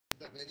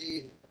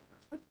very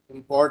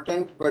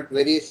important but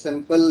very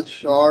simple,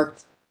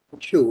 short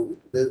issue.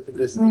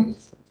 This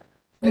is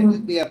that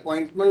is the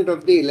appointment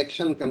of the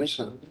Election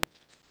Commission.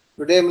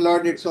 Today, my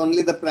lord, it's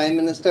only the Prime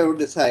Minister who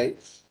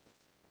decides.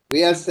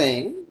 We are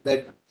saying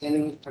that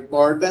in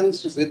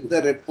accordance with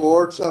the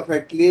reports of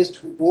at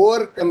least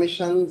 4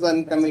 commissions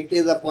and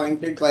committees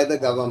appointed by the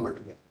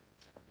government,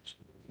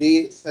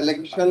 the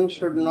selection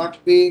should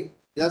not be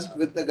just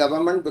with the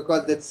government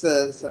because it's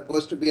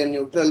supposed to be a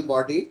neutral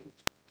body,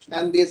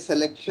 and the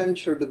selection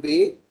should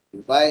be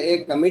by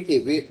a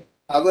committee.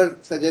 Our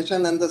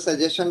suggestion and the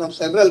suggestion of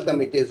several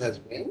committees has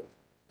been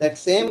that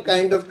same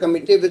kind of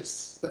committee which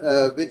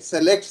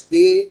selects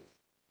the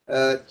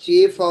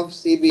chief of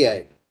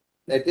CBI,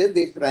 that is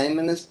the Prime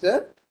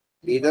Minister,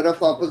 Leader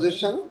of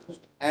Opposition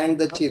and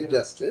the Chief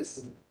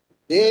Justice,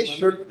 they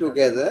should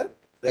together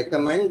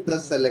recommend the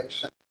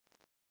selection of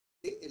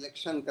the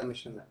Election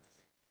Commissioner.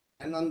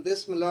 And on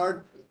this, my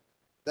lord,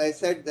 as I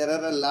said, there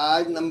are a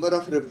large number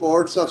of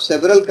reports of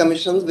several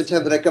commissions which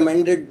have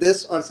recommended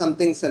this or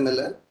something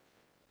similar.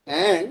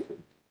 And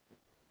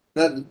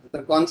the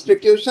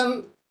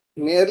Constitution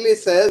merely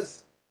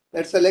says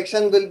that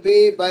selection will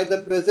be by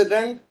the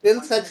President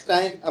till such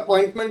time,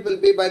 appointment will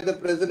be by the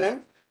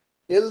President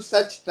till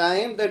such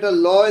time that a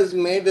law is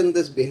made in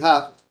this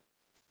behalf.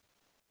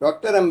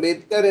 Dr.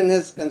 Ambedkar in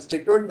his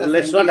Constitution...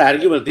 Let's not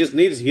argue, but this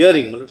needs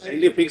hearing.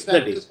 Only fix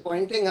that. I'm just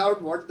pointing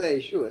out what the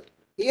issue is.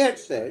 He had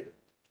said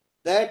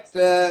that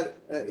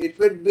it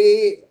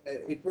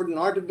would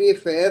not be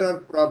fair or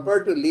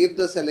proper to leave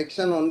the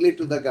selection only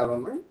to the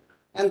government.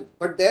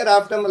 But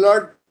thereafter, my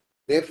lord,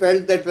 they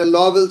felt that the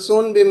law will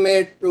soon be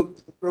made to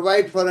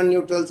provide for a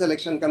neutral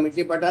selection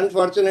committee. But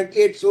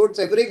unfortunately, it suits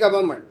every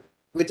government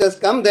which has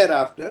come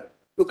thereafter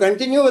to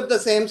continue with the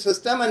same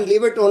system and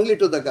leave it only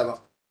to the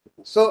government.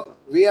 So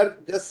we are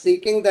just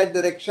seeking that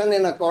direction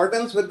in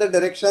accordance with the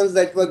directions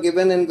that were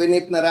given in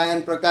Vinit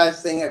Narayan, Prakash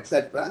Singh,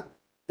 etc.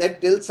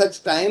 That till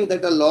such time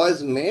that a law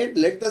is made,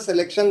 let the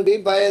selection be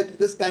by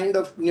this kind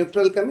of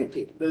neutral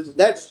committee.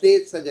 That's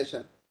the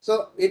suggestion.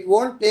 So it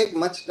won't take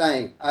much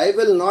time. I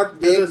will not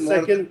take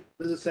more.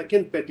 There's a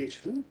second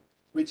petition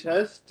which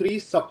has 3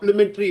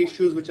 supplementary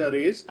issues which are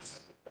raised.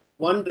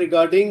 One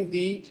regarding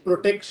the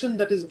protection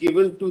that is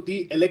given to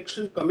the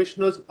election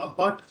commissioners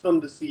apart from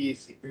the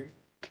CAC.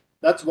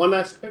 That's one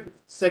aspect.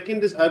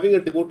 Second is having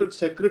a devoted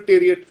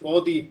secretariat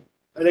for the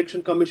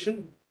election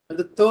commission. And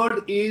the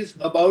third is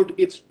about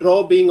its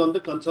draw being on the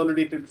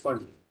consolidated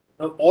fund.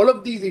 Now, all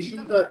of these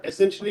issues are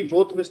essentially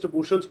both Mr.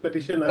 Bhushan's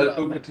petition. There are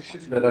 2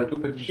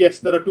 petitions. Yes,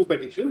 there are 2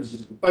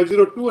 petitions,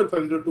 502 and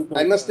 502.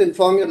 I must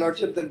inform your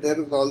lordship that there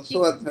is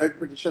also a third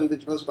petition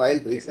which was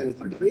filed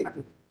recently.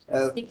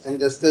 And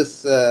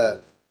Justice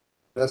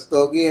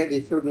Rastogi had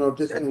issued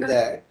notice in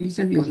that.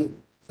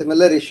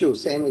 Similar issue,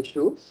 same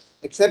issue.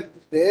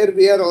 Except there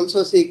we are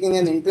also seeking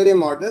an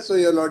interim order. So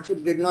your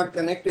lordship did not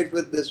connect it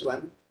with this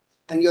one.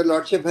 And your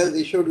lordship has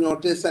issued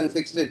notice and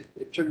fixed it.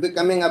 It should be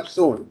coming up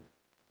soon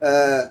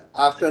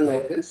after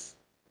notice.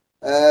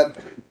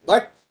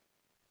 But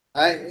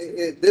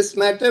this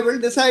matter will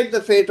decide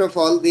the fate of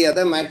all the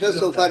other matters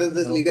so far as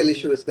this legal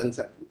issue is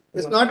concerned.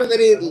 It's not a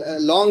very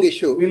long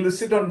issue. We'll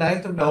list it on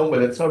 9th of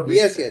November. That's not.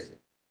 Yes.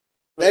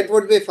 That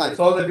would be fine. That's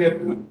all that we have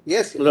to do.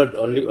 Yes. Lord,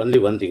 only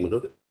one thing,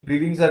 Lord.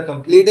 Readings are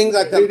complete.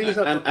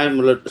 I'm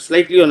Lord,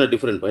 slightly on a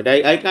different point.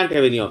 I can't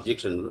have any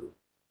objection, Lord.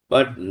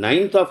 But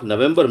 9th of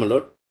November, my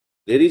lord,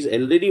 there is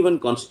already one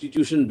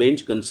constitution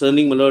bench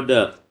concerning, my lord,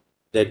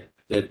 that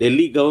the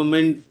Delhi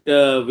government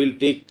will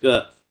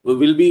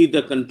be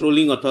the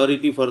controlling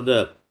authority for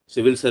the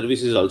civil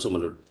services also, my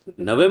lord.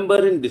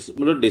 November and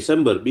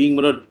December being,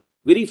 my lord,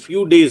 very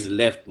few days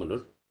left, my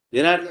lord.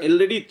 There are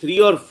already 3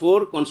 or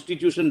 4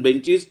 constitution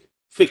benches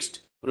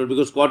fixed, my lord,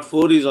 because Court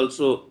 4 is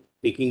also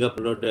taking up,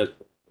 my lord,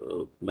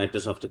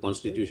 matters of the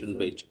constitution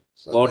bench.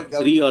 So Court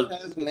 3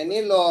 has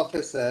many law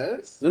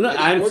officers. Good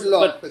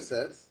law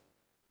officers.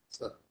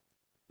 So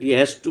he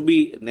has to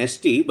be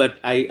nasty, but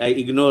I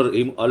ignore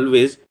him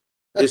always,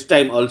 this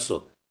time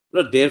also.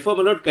 Lord, therefore,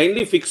 my lord,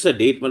 kindly fix a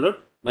date, my lord.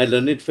 My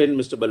learned friend,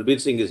 Mr.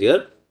 Balbir Singh, is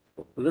here.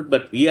 My lord,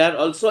 but we are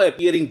also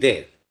appearing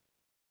there.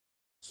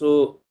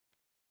 So,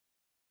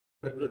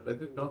 But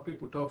let it not be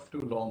put off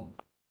too long.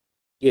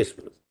 yes,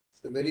 my lord.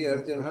 it's very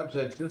urgent. Perhaps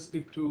I just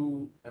need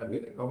to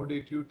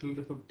accommodate you till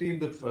the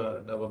 15th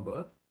of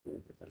November,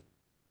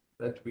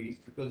 that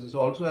week, because this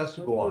also has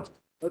to go on.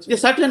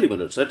 Yes, certainly, my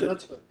lord, certainly.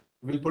 That's fine.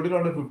 We'll put it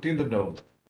on the 15th of November.